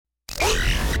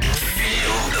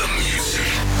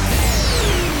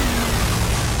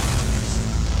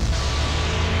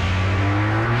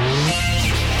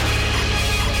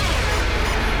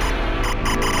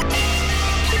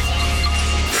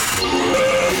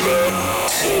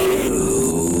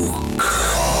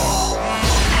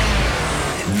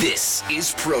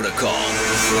Protocol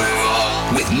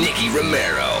with Nicky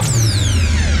Romero.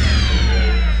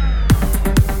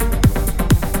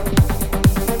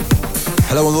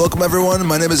 Hello and welcome everyone,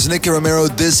 my name is Nicky Romero,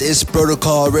 this is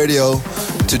Protocol Radio.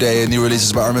 Today new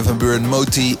releases by Armin van Buuren and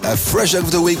Moti, a fresh out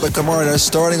of the week by Camarada,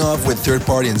 starting off with Third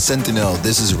Party and Sentinel.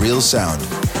 This is Real Sound.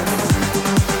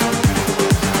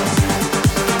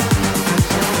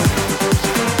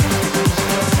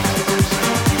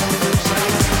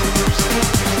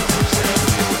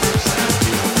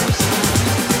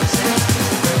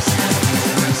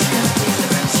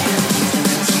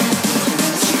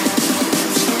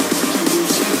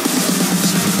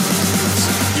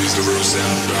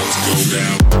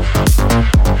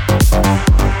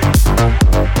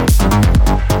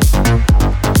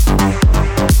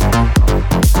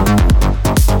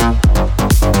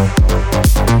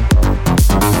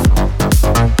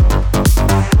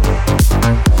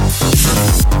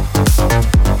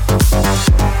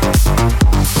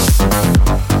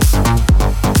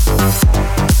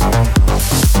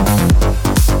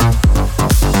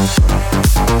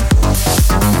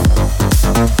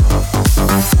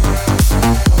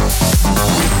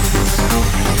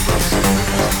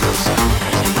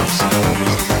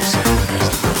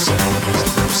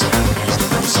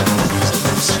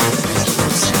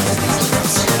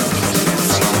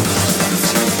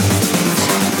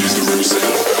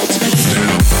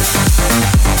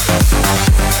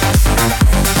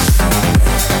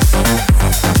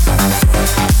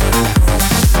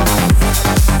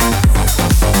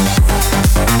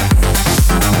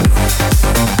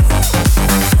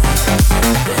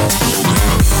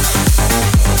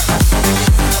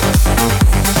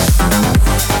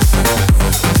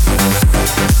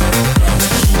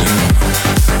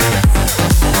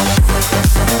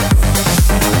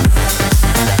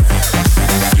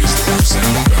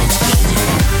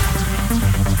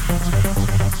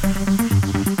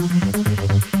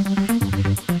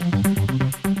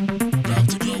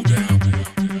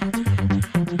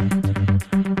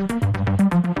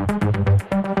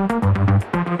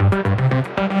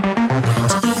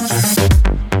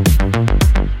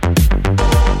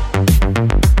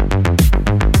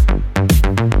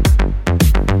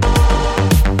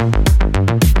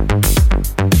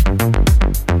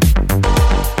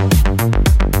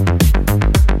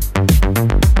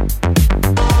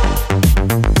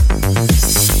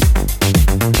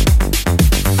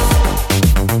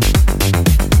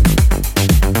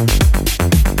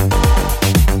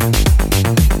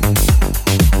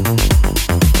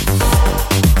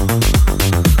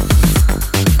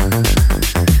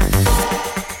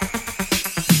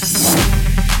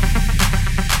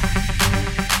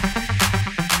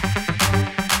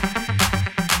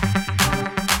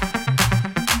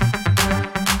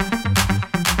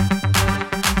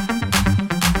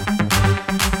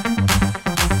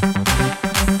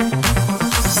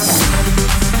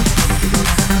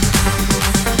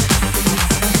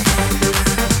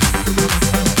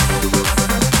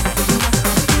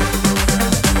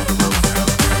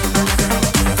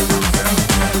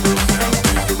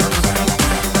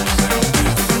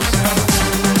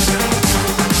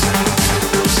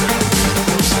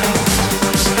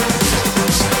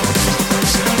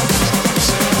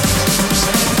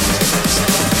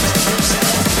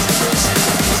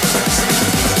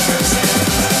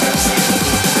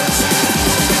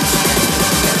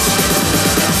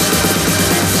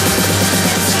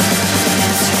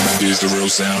 The real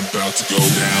sound about to go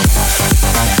down.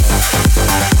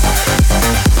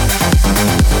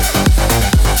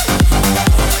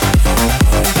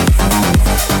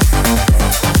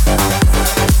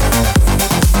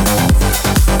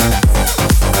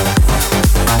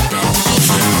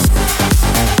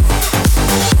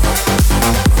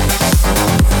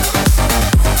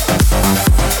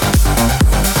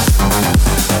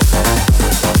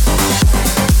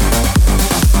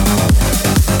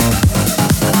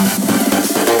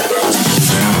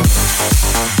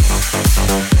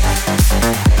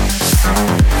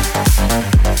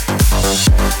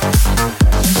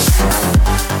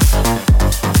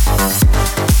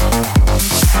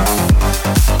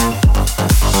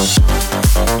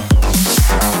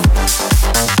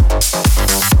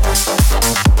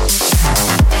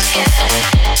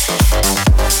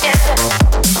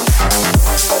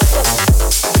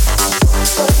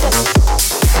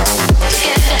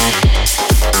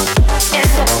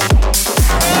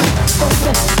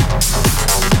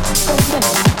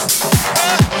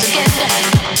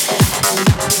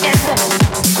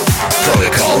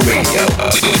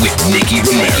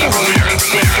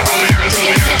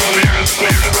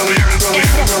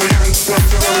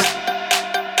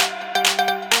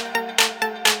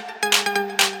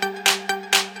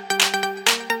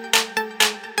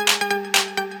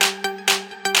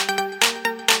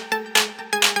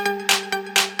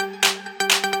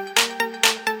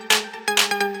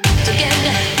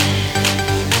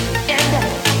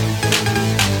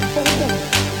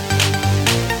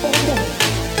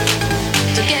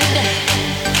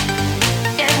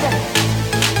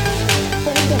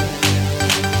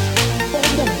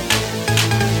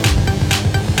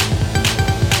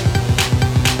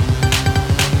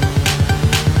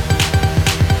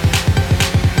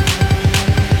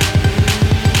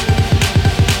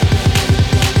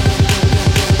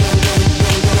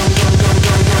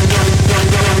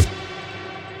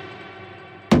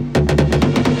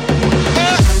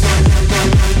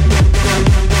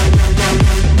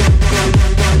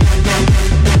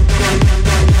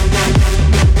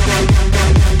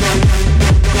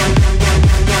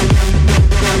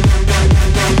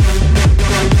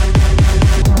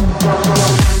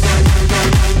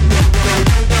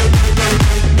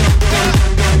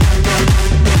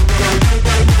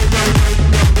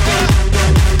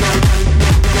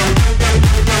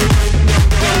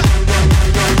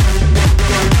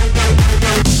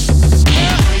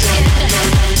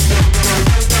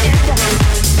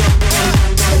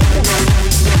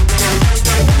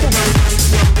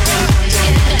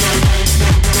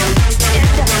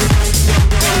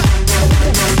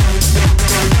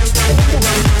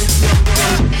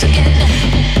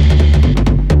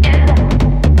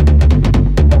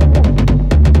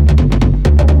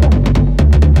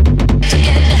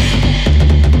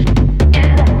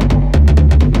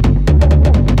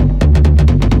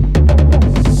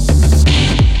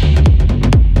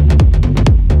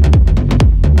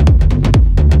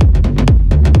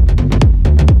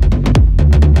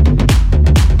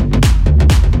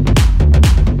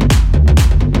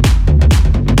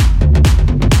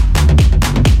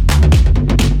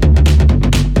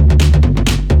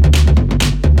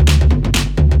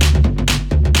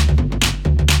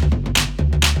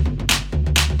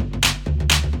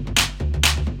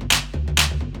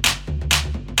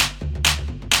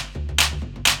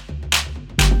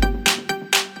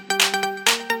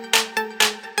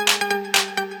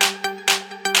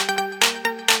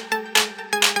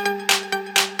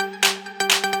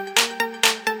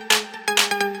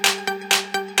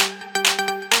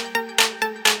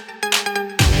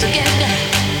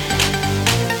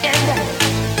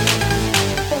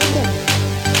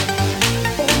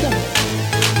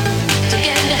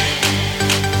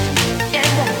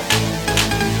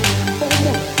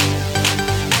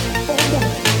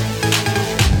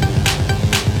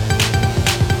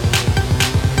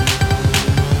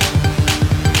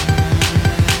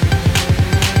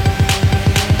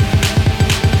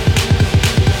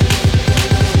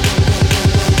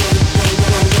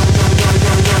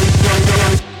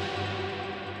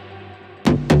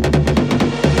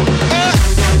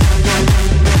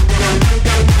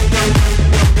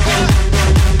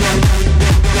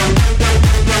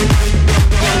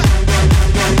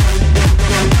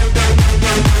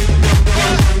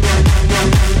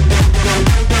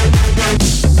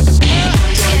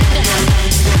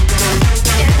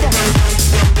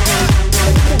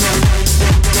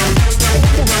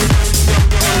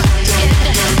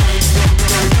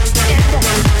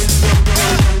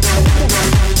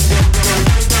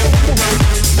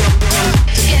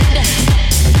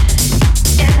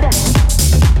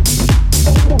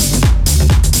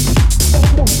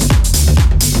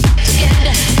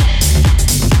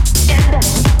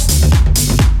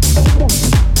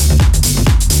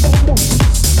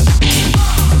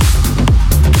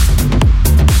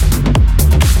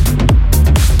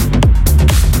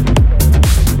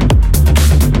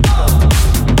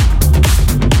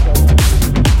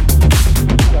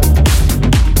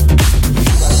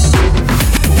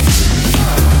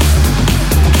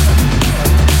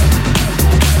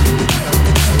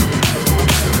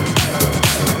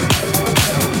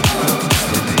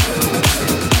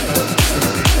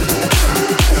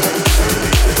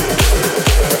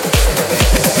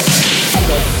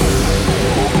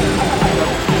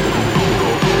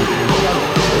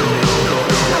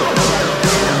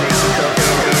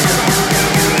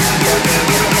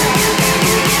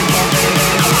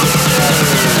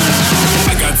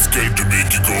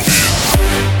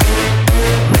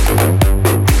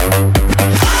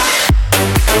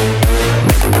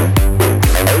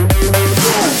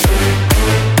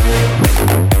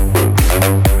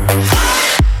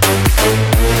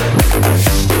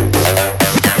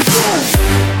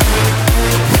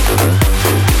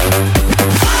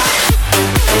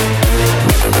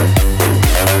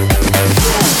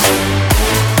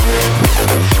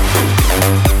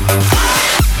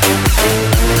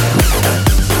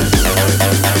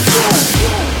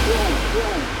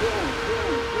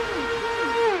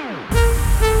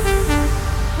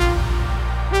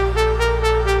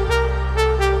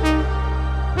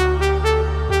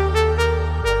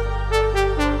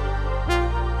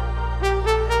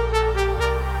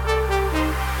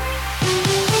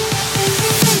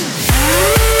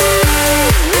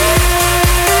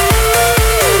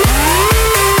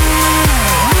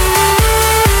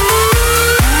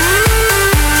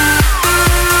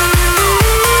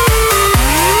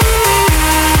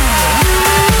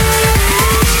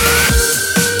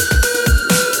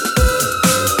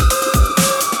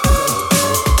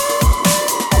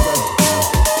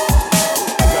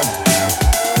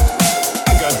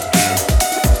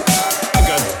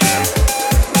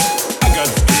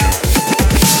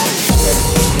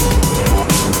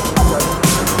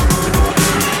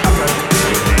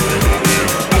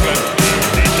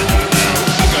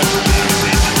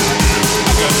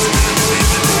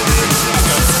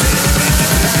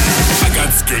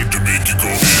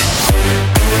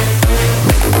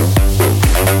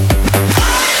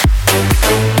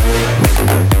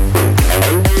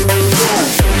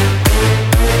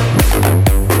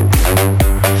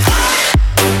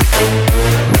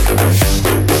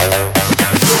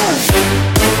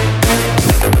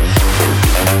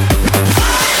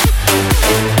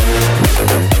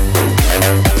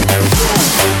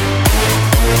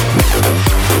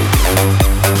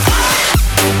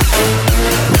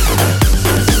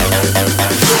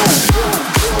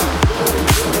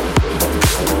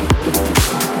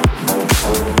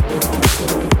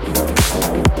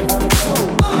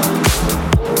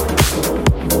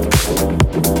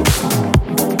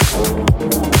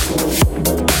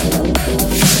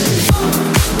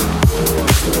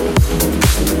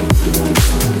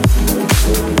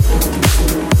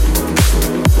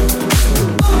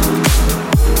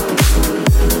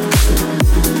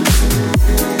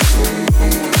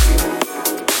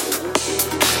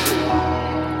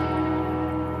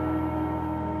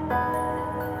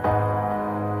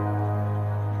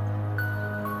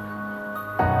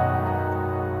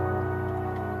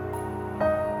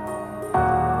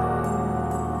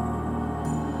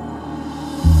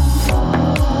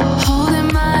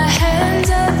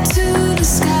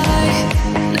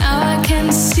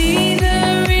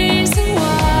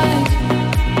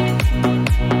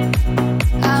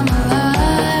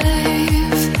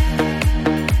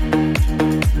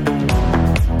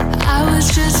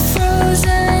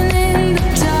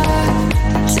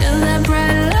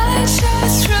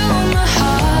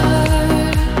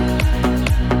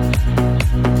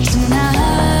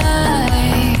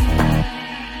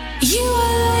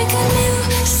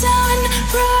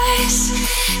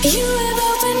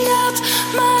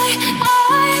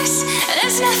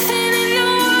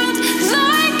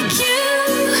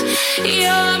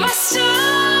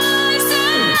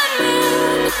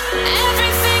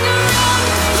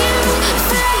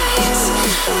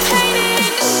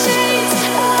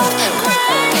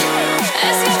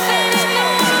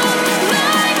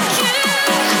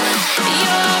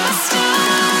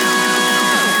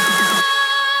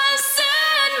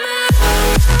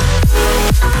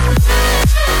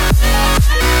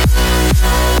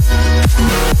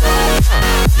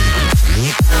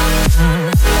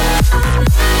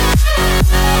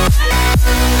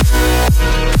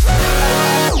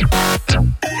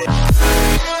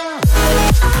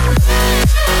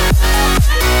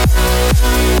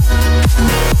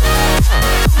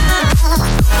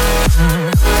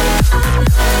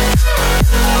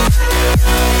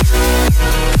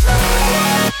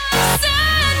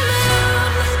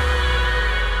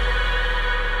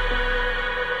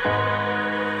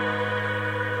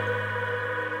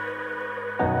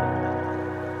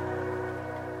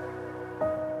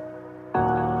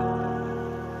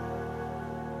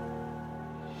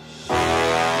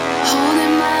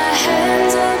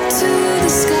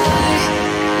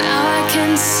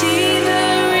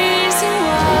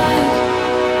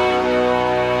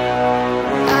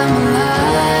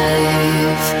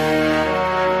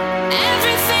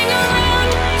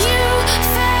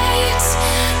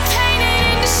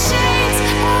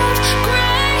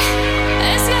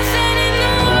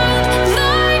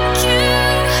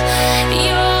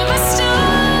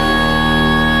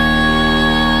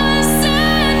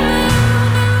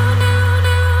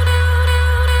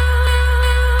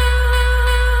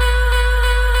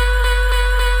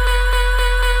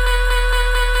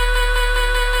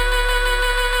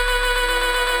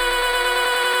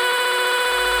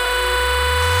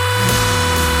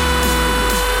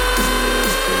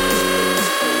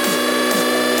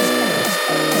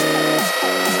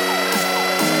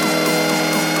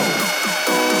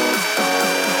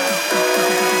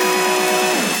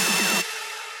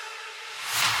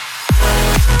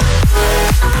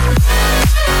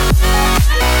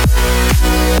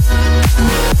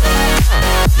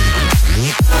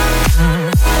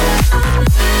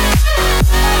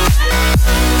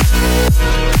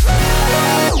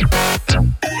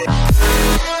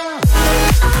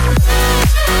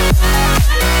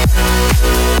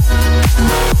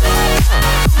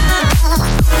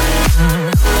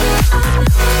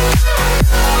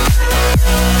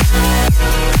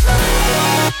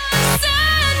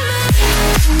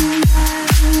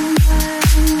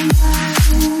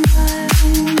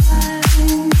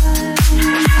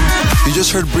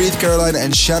 Heard Breathe Caroline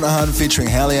and Shanahan featuring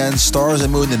Hallian, Stars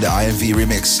and Moon in the IMV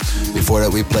remix. Before that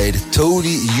we played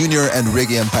Toadie, Junior and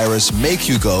Riggy and Pyrus Make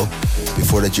You Go.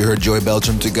 Before that you heard Joy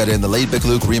Beltram together in the Laid Back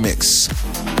Luke remix.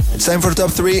 It's time for the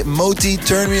top 3. Moti,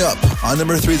 Turn Me Up on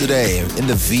number 3 today in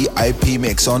the VIP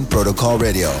mix on Protocol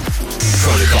Radio.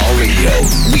 Protocol Radio,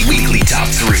 weekly top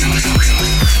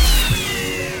 3.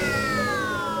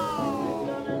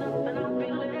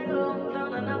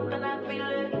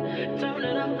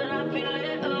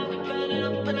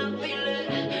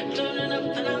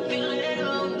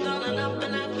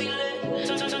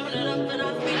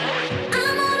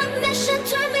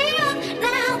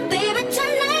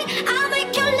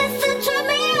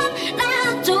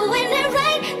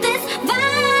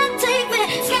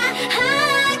 Sky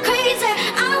high, crazy.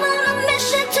 I want a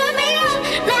mission, turn me up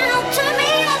now, turn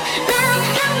me up.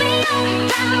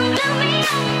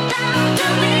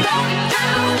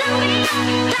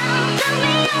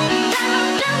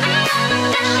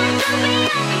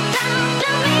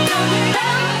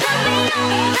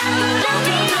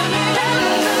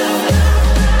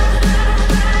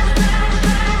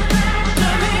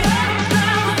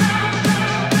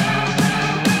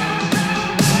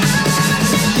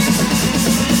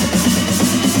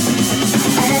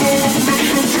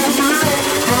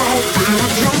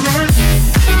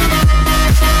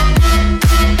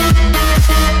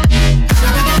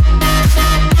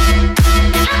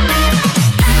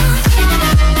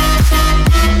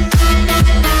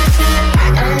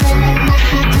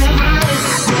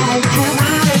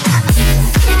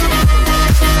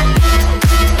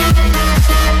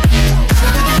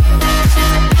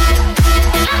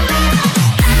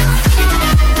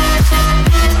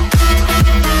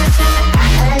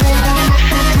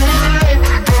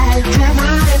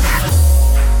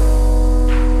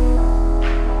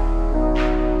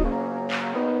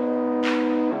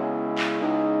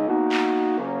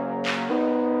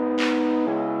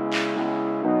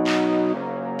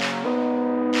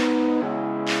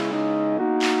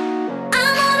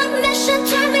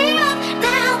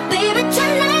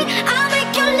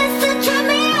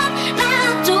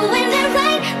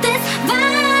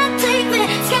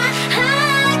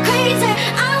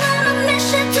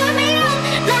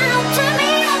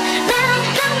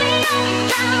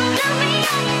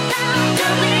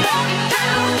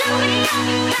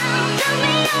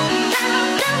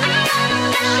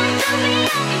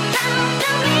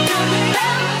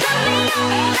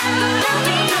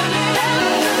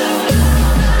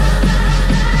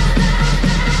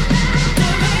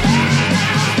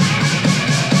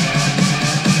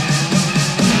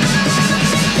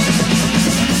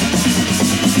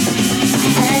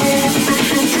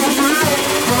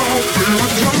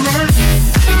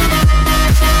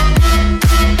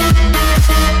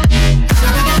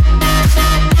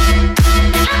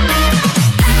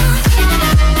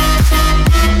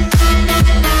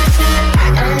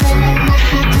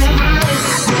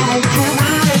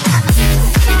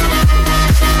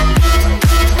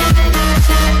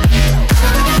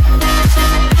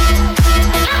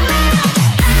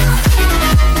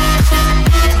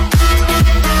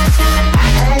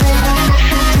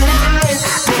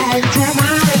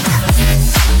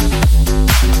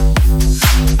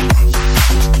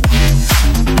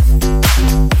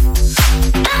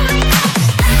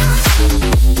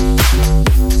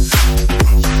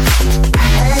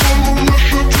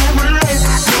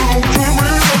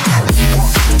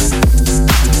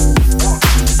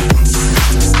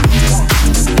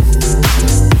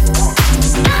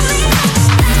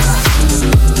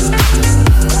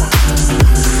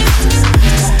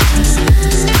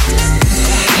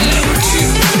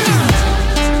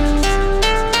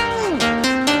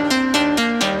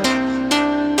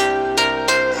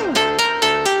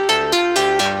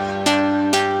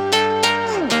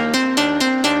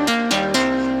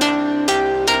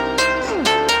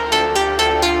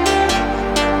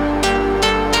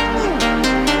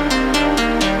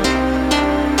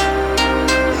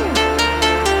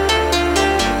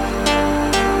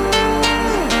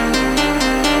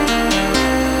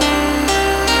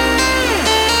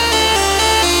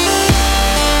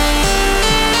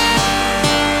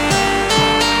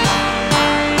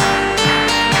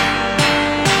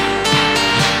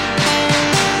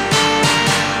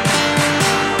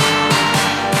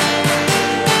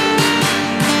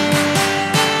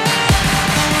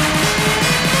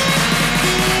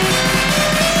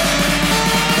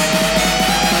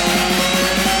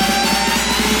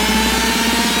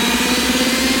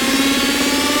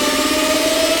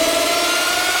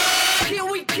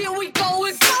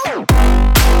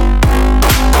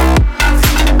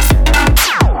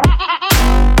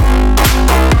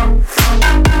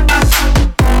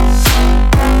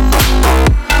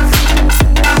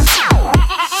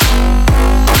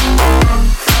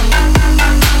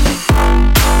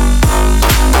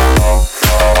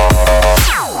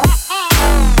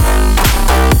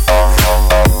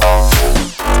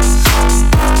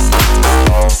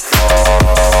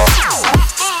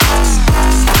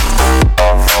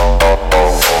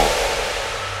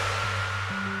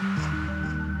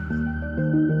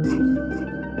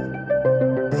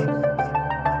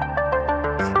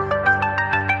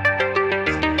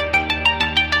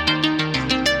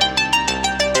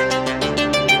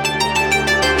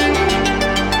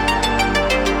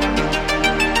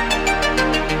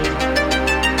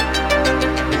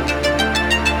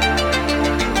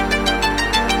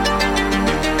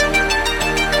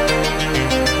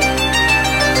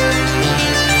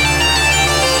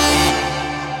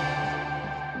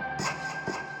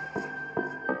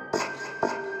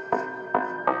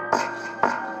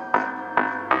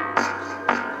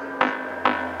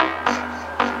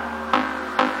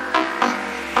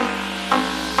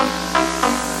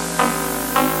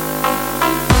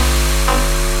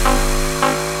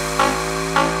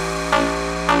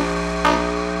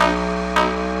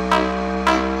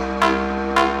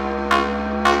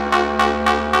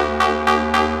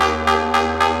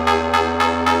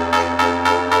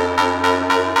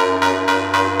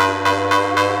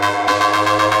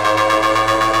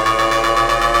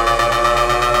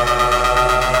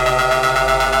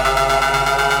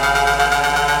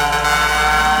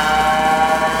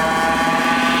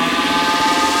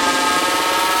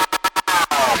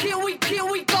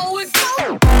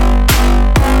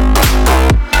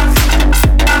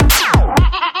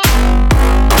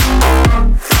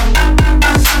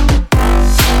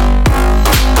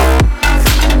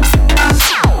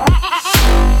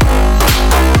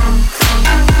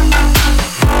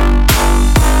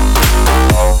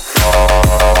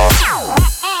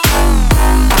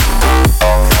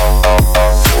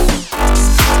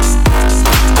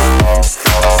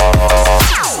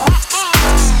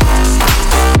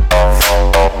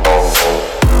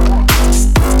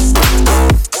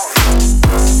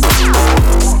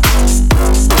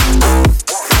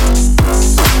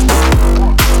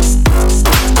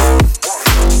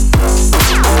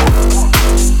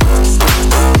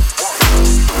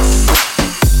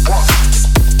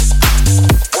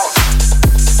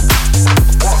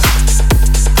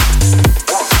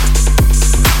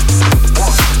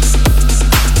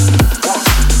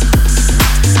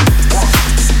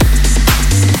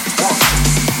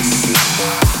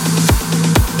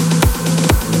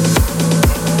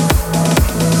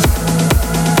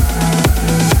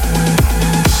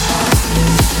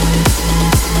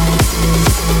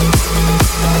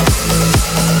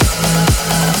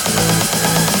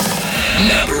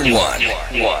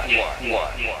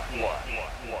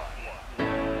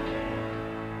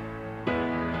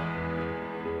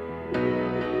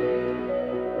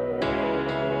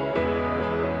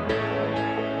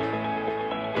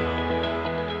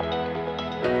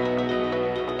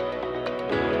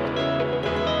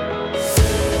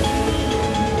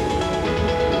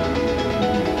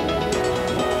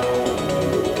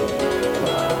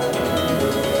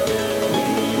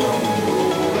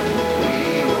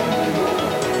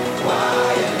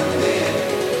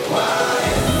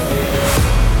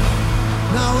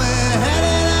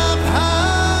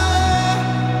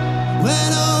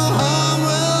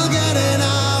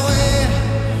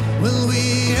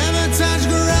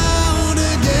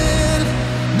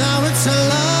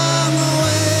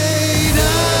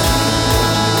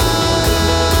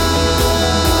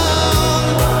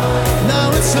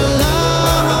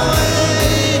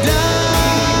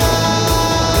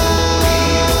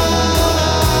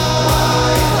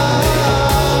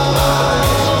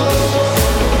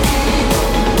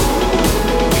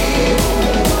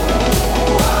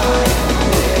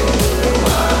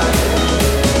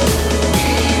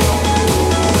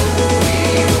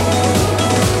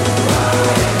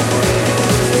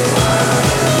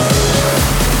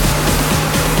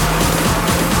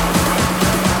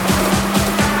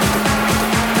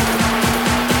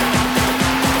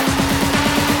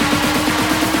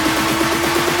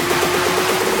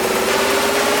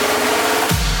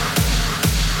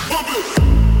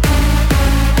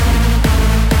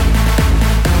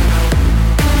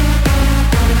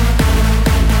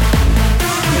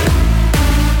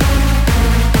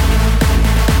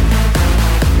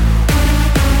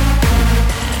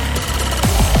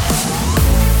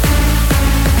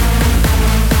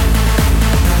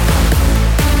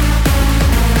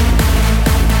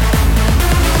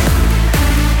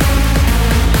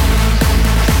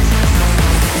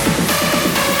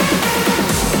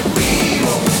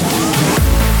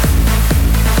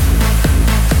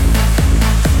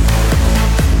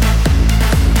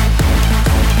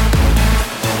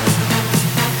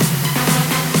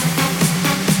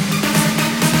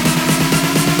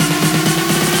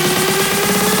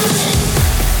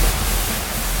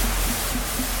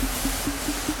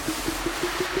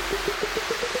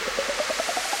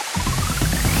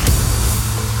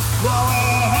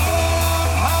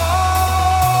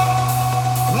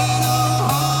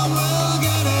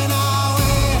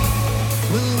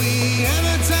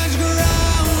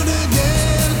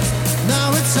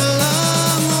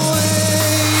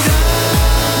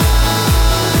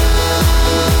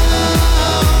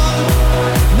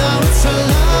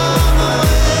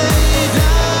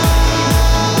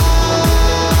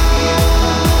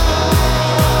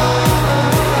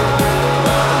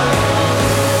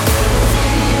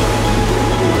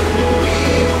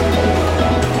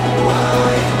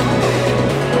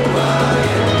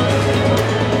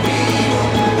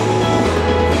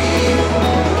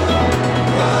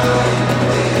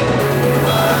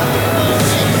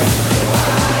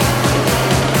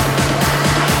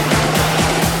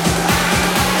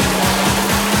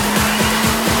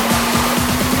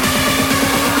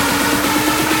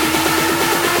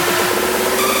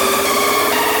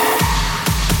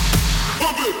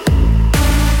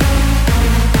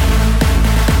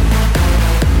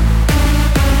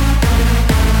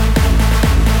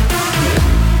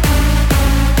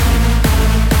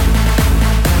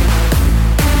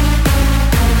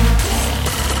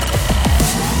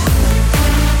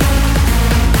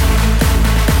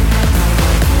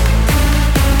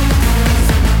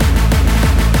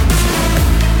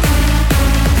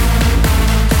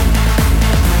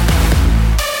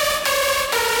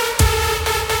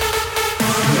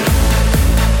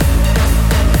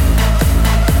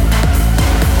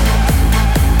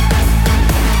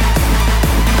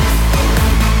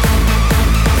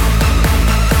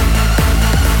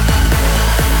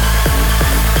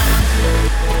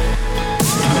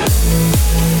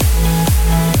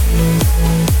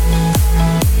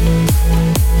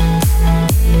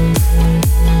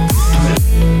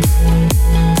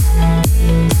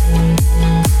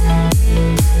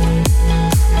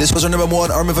 This was our number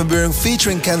one, Armin van Buuren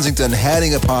featuring Kensington,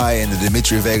 Heading Up High in the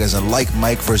Dimitri Vegas and Like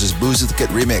Mike versus Boosted Kid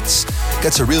remix.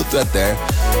 Gets a real threat there.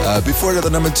 Before that,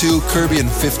 the number two, Kirby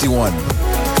and 51.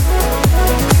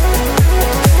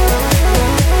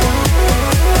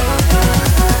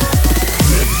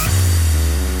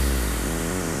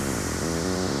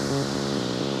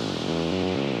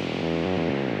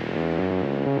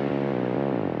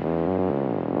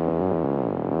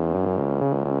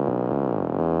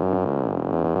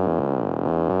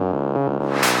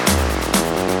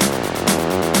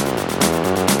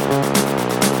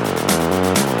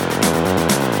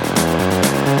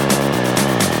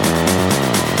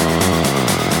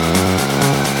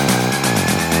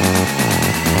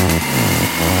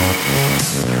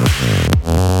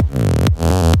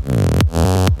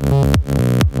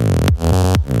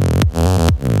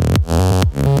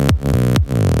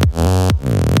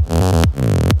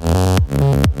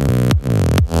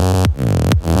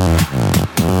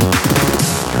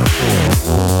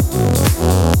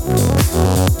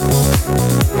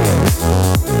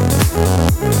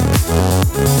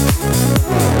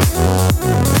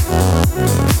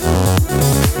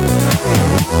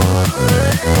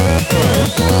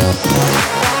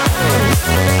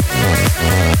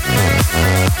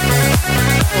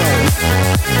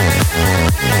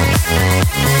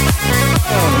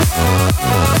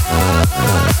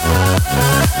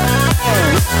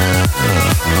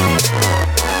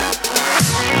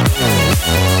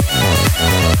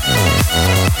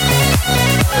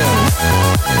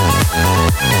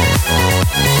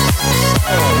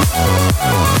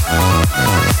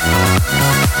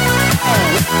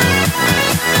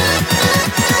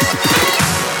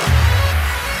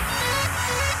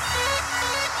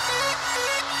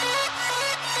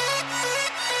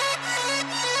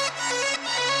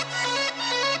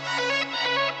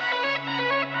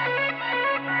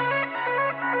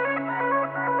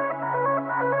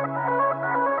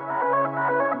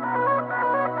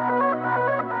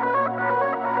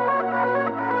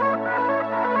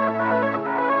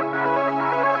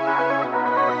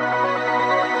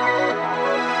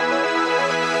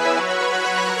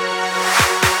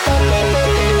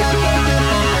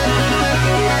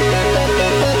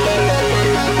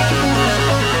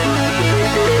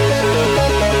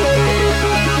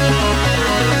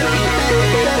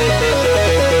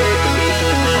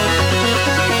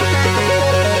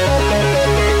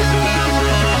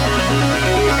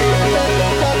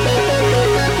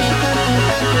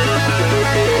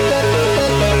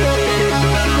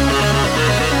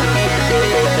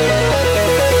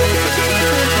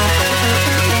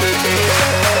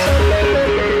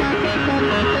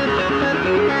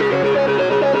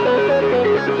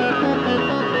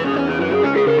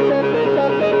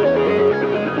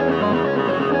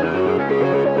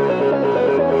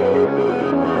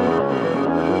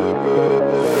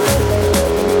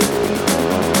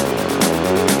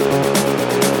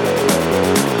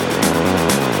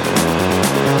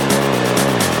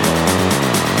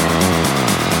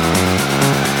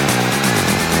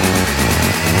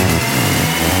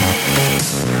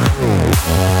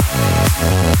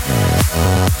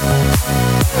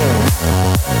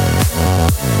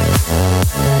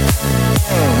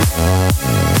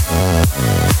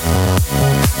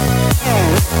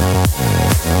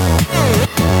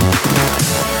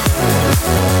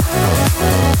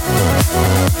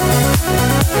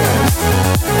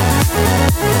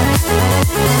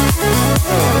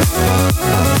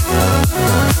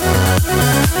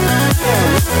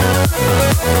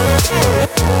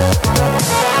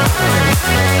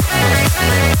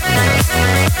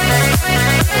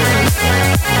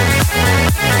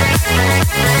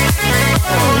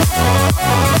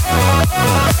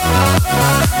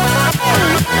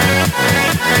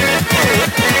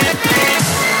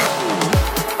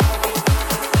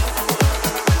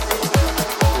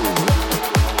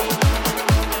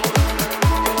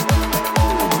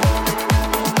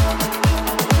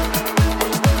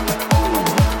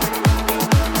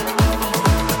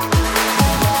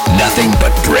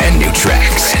 Brand new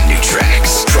tracks. Brand new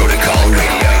tracks. Protocol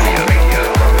Radio.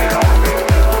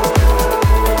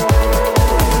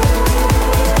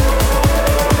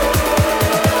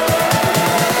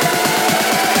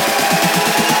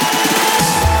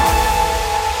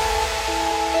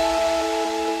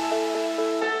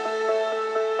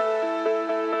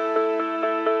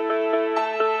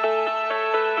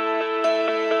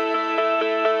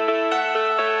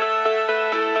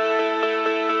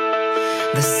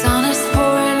 The sun is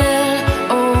pouring in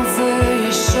over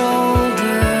your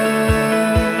shoulder,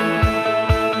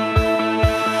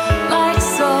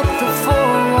 lights up the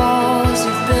four walls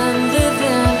you've been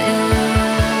living in.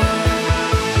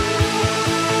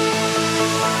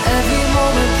 Every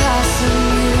moment passing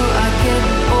you, I get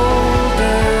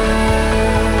older.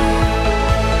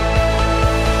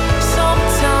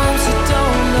 Sometimes you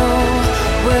don't know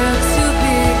where to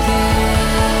begin.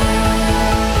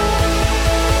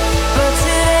 But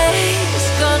today's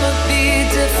gonna be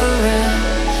different.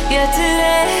 Yeah,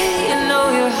 today you know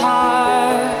your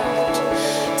heart.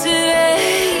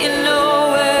 Today you know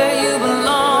where you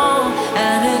belong,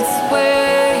 and it's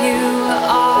where you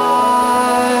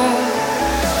are.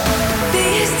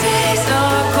 These days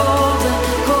are golden,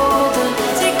 golden.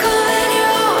 Take them in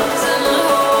your arms and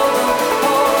hold them,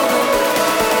 hold them.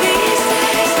 These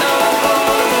days are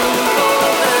golden,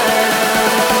 golden.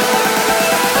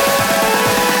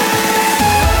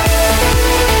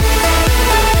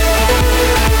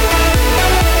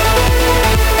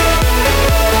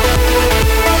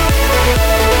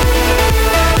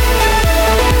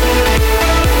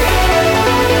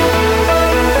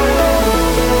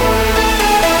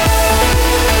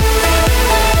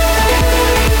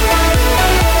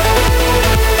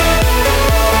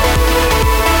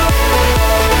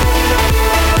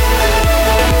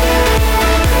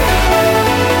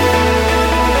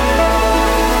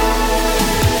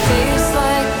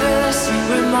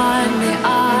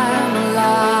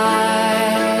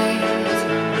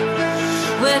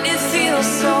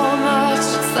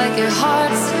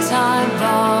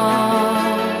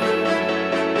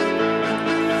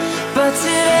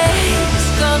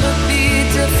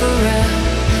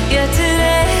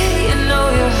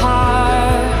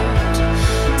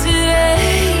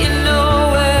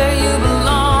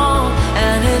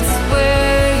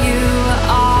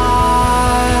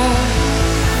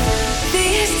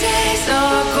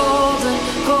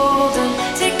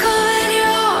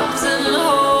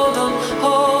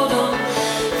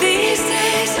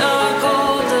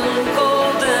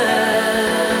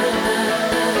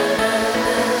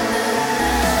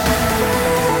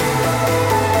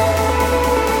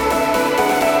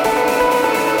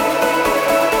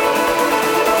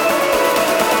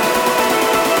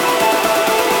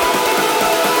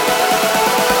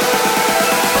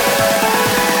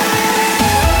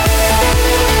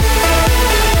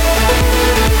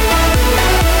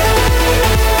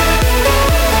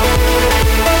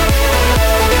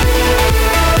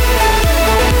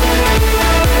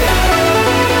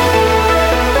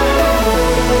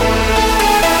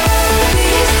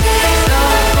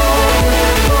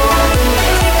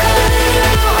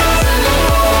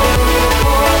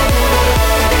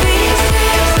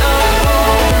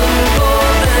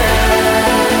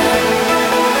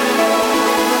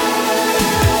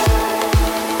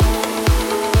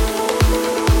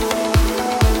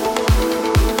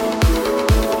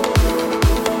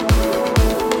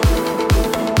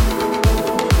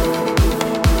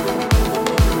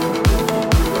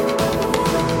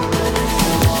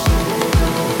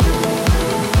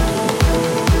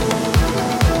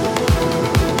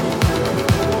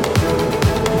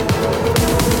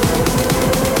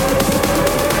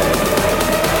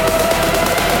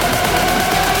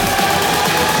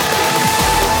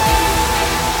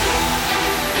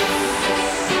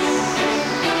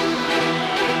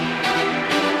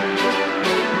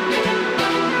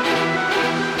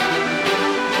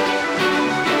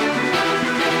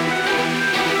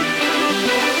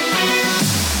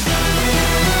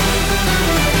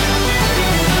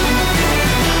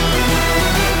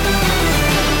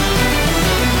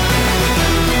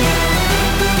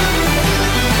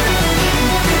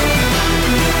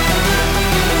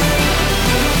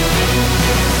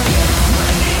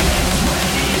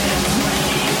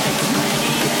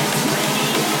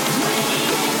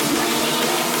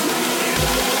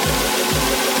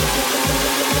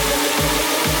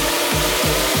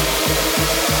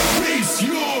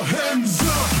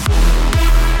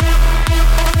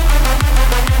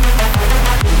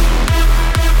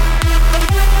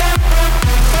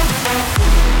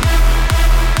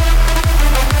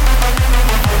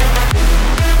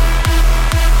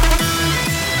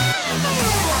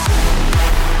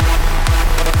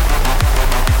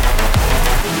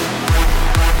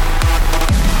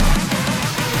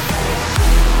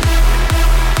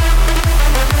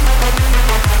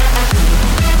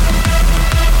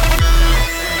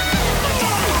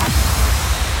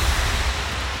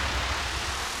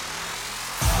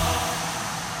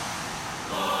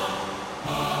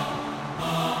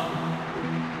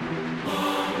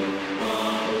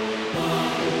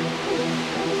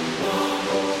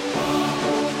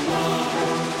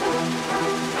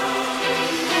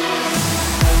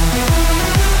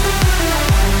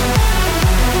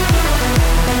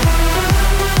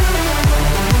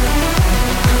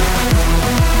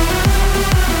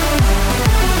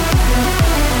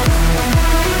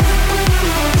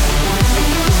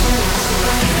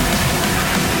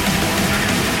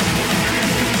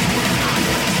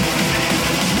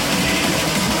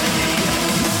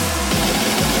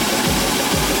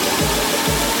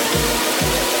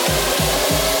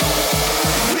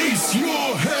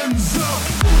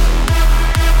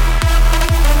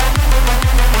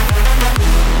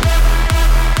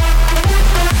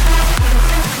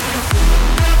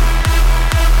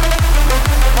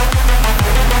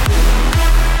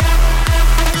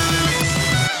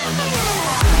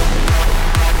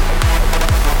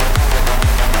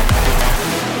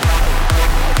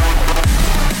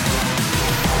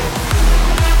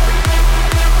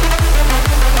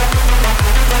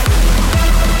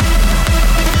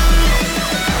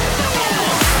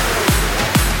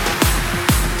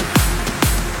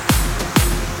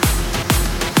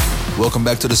 welcome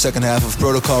back to the second half of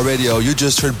Protocol Radio. You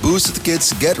just heard Boosted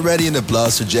Kids, Get Ready in the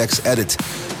Blasterjaxx edit.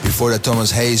 Before that, Thomas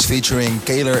Hayes featuring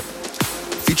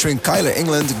Kyler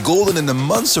England, Golden in the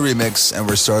Monster remix, and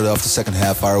we're started off the second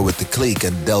half hour with The Clique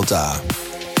and Delta.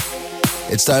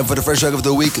 It's time for the fresh track of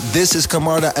the week. This is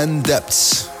Camarda and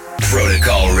Depths.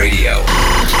 Protocol Radio.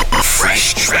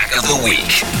 Fresh track of the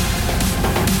week.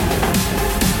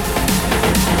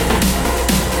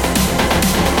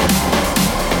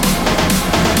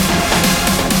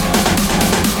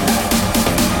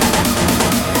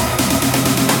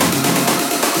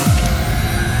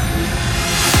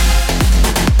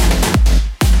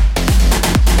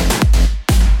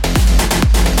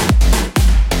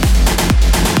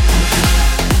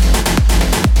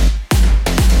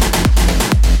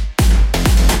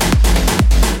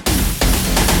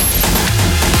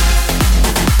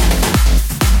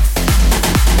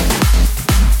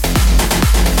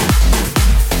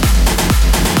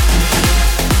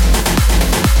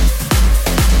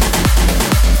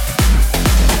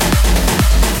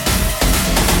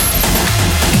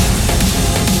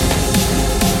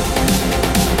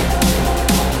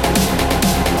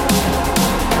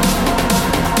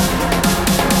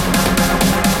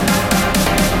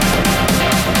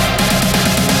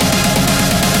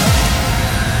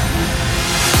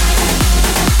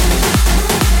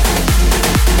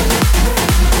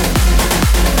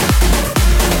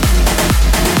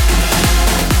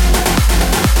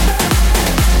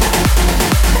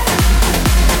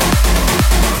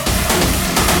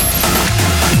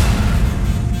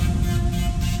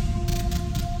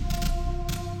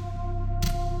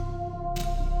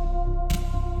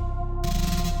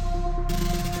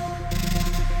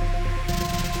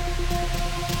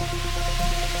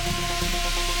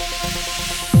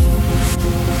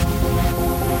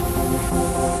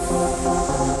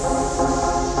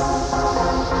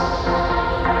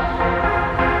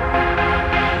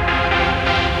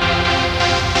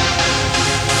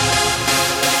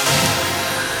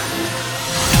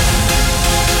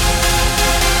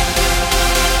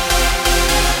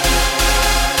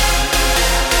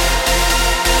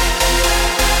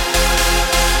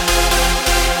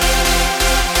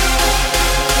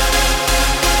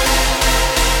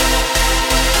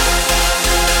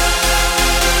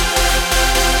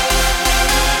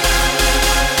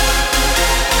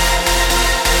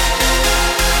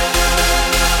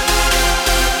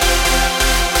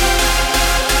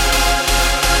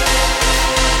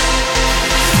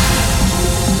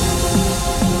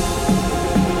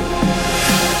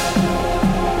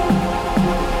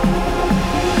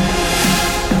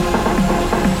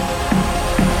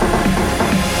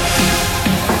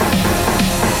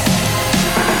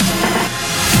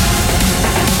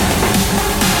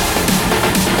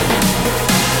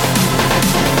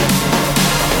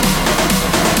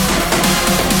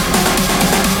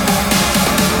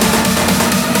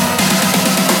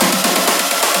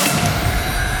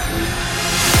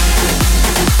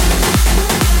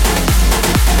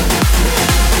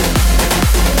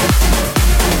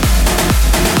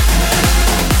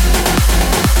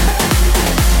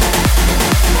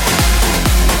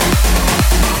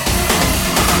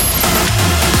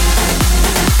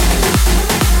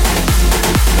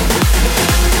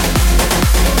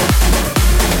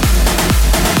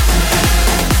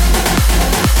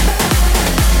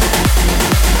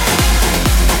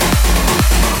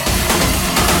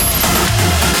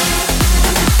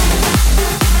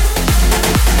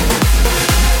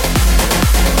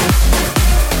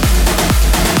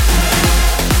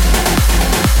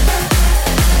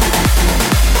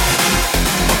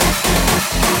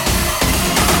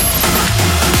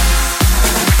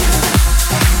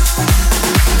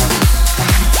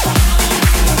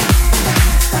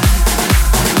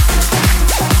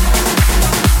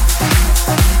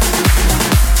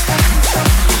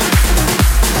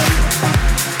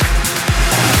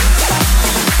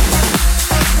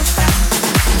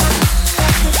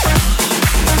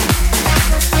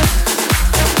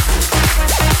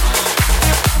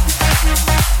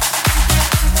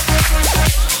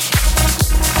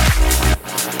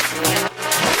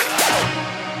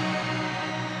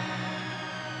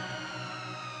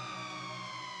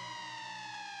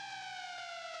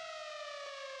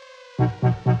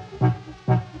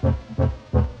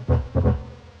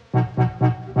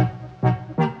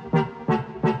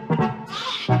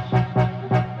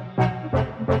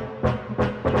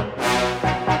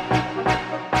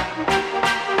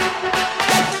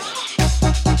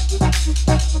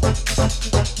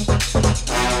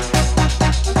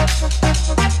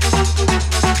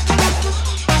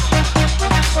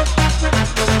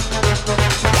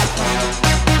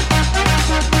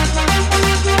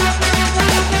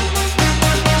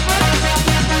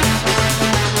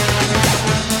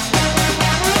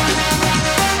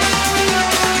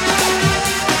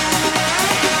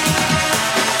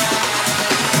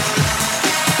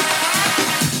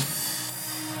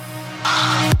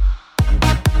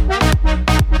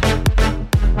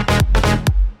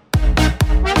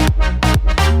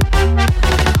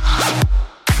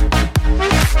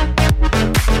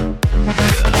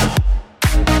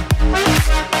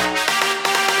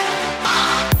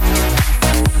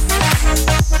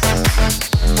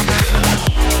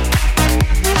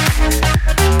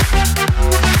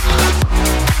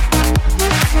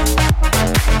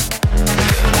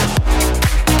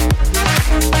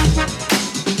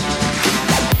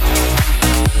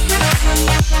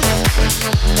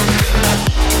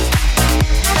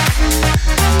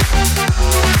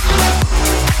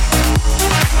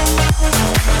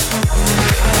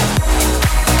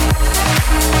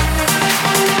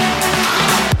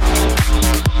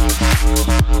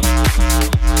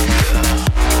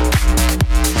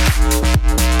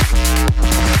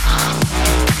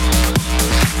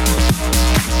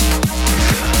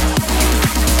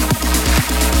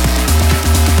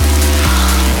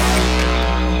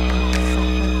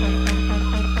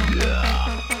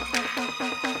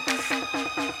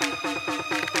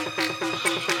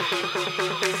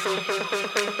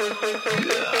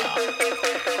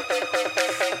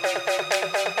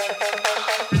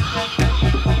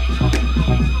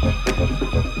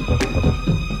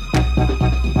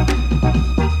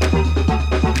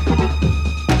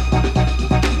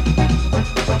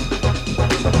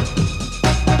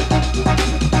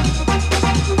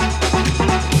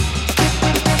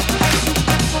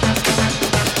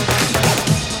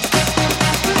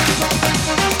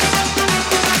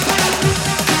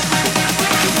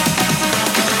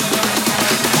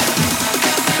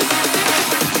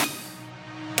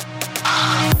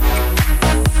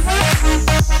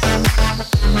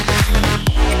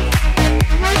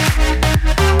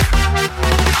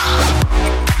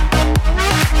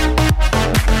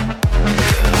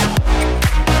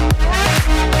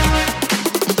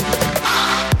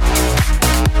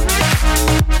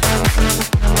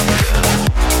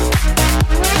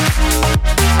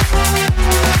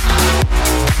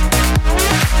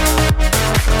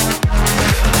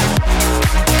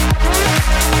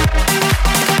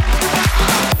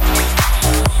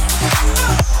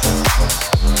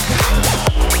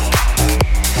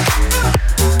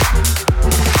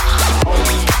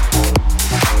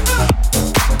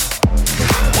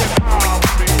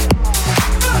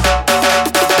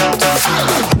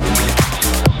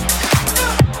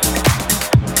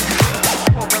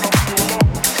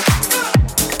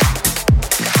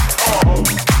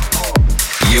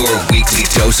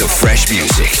 dose of fresh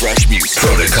music. Fresh music.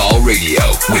 Protocol Radio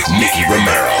with Nicky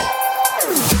Romero.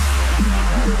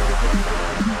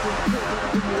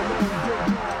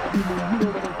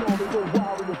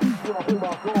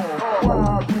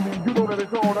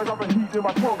 In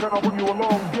my trunk and I bring you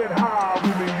along, get high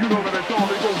with me. You know that it's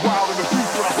on, they go wild in the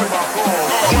streets when I play my song.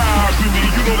 Ride with me,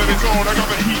 you know that it's on. I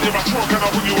got the heat in my trunk and I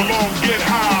bring you along, get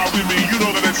high with me. You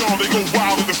know that it's on, they go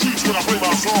wild in the streets when I play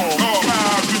my song.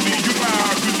 Ride with me, you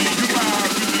ride with me, you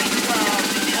ride with me, you ride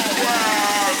with me,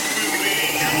 ride with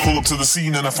me. Pull up to the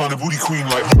scene and I find a booty queen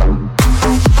like.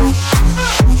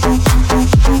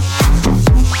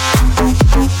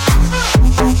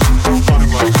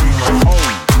 Funny like queen like home.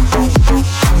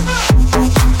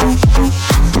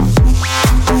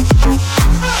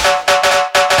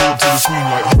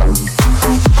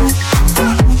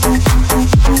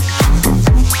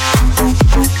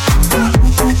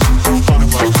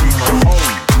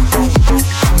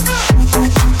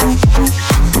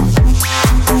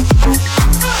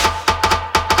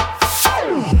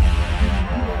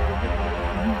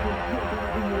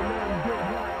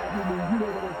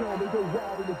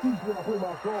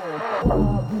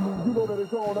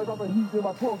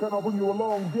 Trunk and I'll bring you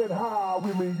along, get high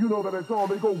with me. You know that it's on,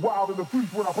 they go wild in the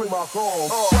streets when I play my song.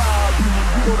 Ride with me,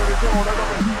 you know that it's on. I got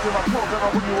the heat in my trunk and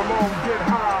I'll bring you along, get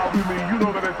high with me. You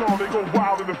know that it's on, they go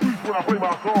wild in the streets when I play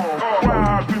my song.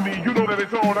 Ride with me, you know that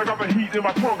it's on. I got the heat in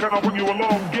my trunk and I'll bring you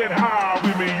along, get high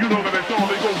with me. You know that it's on,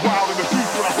 they go wild in the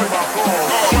streets when I play my song.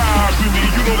 Ride with me,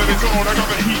 you know that it's on. I got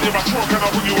the heat in my trunk and I'll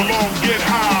bring you along, get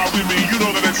high with me. You know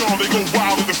that it's on, they go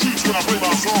wild in the streets when I play my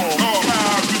song.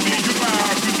 Ride with me, you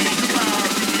ride with me.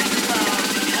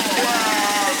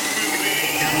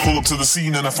 Pull up to the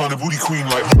scene and I find a booty queen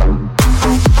like.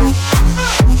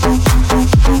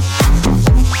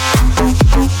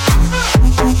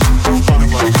 Funny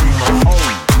like queen like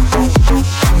home.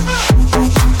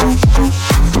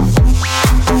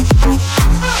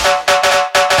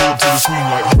 Pull up to the scene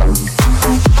like.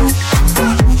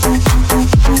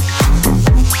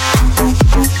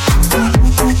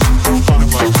 Funny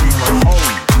like queen like home.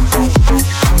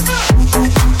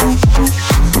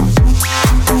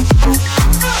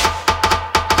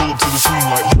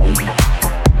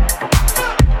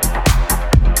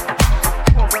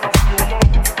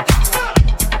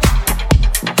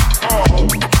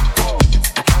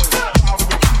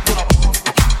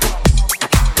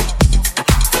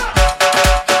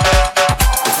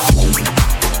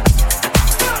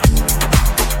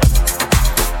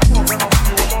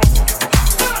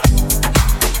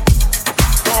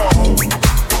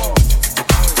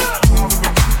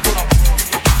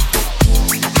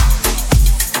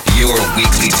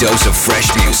 Dose of fresh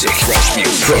music. Fresh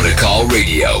music. Protocol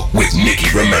Radio with Nicky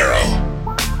Romero.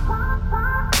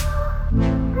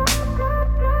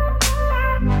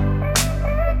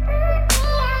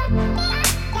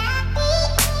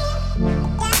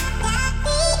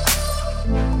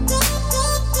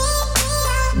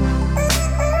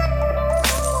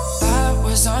 That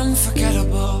was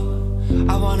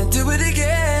unforgettable. I wanna do it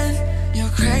again. You're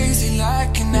crazy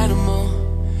like an animal,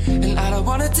 and I don't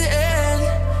want it to end.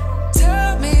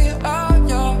 Tell me all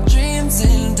your dreams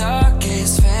and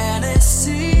darkest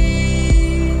fantasies.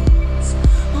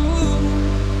 Ooh.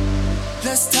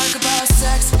 Let's talk about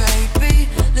sex, baby.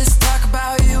 Let's talk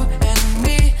about you and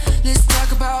me. Let's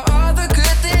talk about all the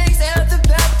good things and the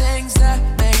bad things that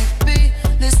may be.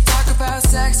 Let's talk about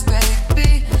sex,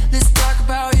 baby. Let's talk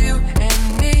about you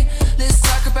and me. Let's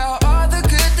talk about all the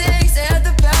good things and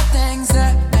the bad things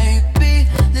that may be.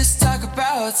 Let's talk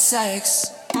about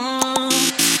sex.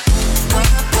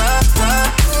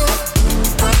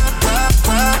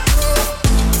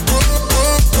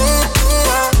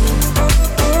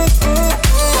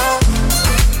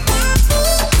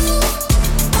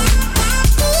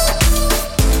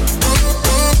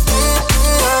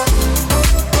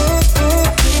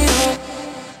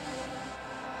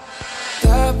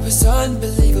 That was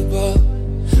unbelievable.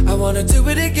 I wanna do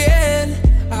it again.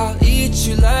 I'll eat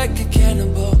you like a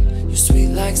cannibal. You're sweet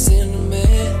like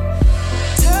cinnamon.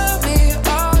 Tell me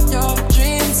all your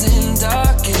dreams and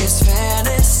darkest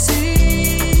fantasies.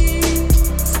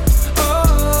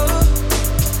 Oh,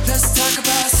 let's talk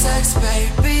about sex,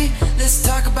 baby. Let's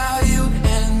talk about you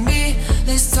and me.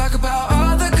 Let's talk about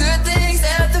all the good things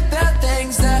and the bad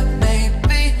things that may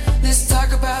be. Let's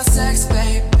talk about sex,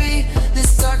 baby.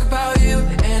 Let's talk about you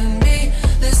and me.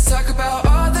 Let's talk about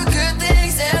all the good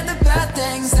things and the bad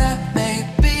things that may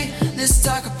be. Let's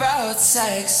talk about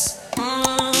sex.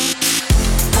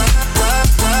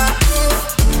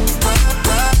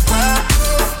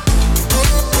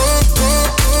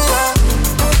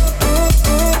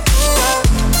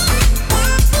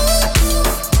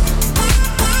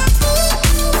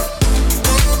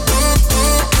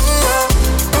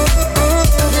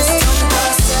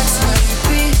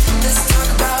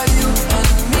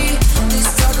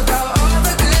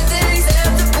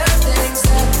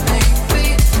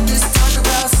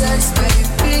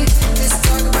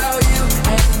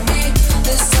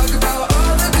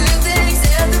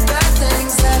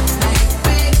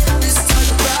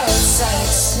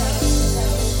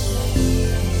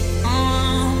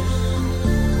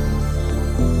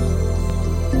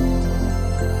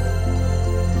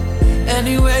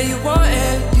 Anywhere you want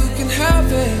it, you can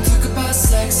have it. Talk about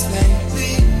sex,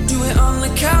 baby. Do it on the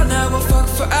count, now we'll fuck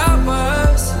for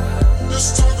hours.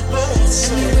 Let's talk about sex.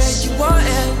 Anywhere you want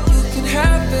it, you can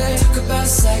have it. Talk about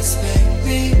sex,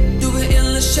 baby. Do it in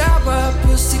the shower,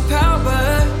 pussy power.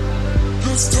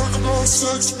 Let's talk about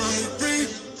sex,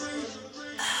 baby.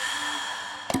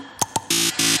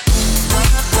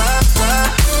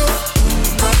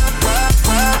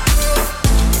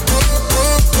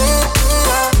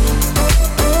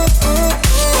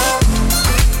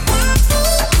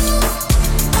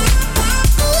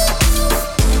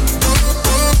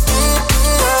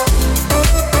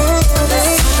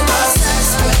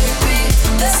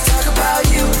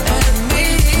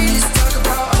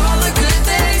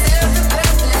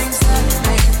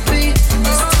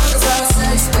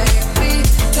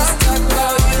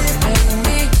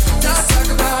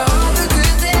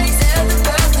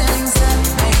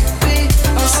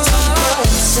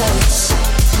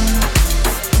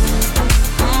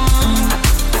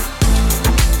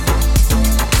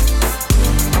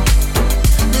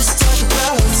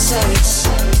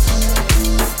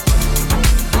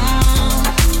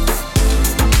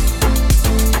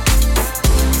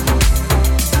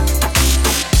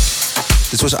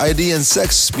 This was ID and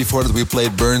Sex. Before that we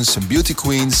played Burns and Beauty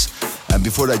Queens. And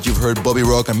before that you've heard Bobby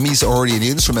Rock and Mies already in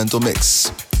the instrumental mix.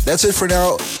 That's it for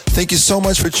now. Thank you so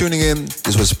much for tuning in.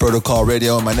 This was Protocol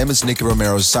Radio. My name is Nicky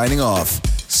Romero signing off.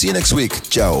 See you next week.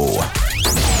 Ciao.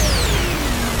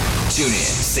 Tune in,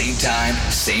 same time,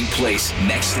 same place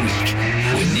next week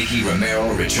when Nicky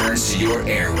Romero returns to your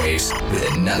airwaves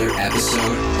with another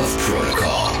episode of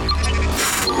Protocol.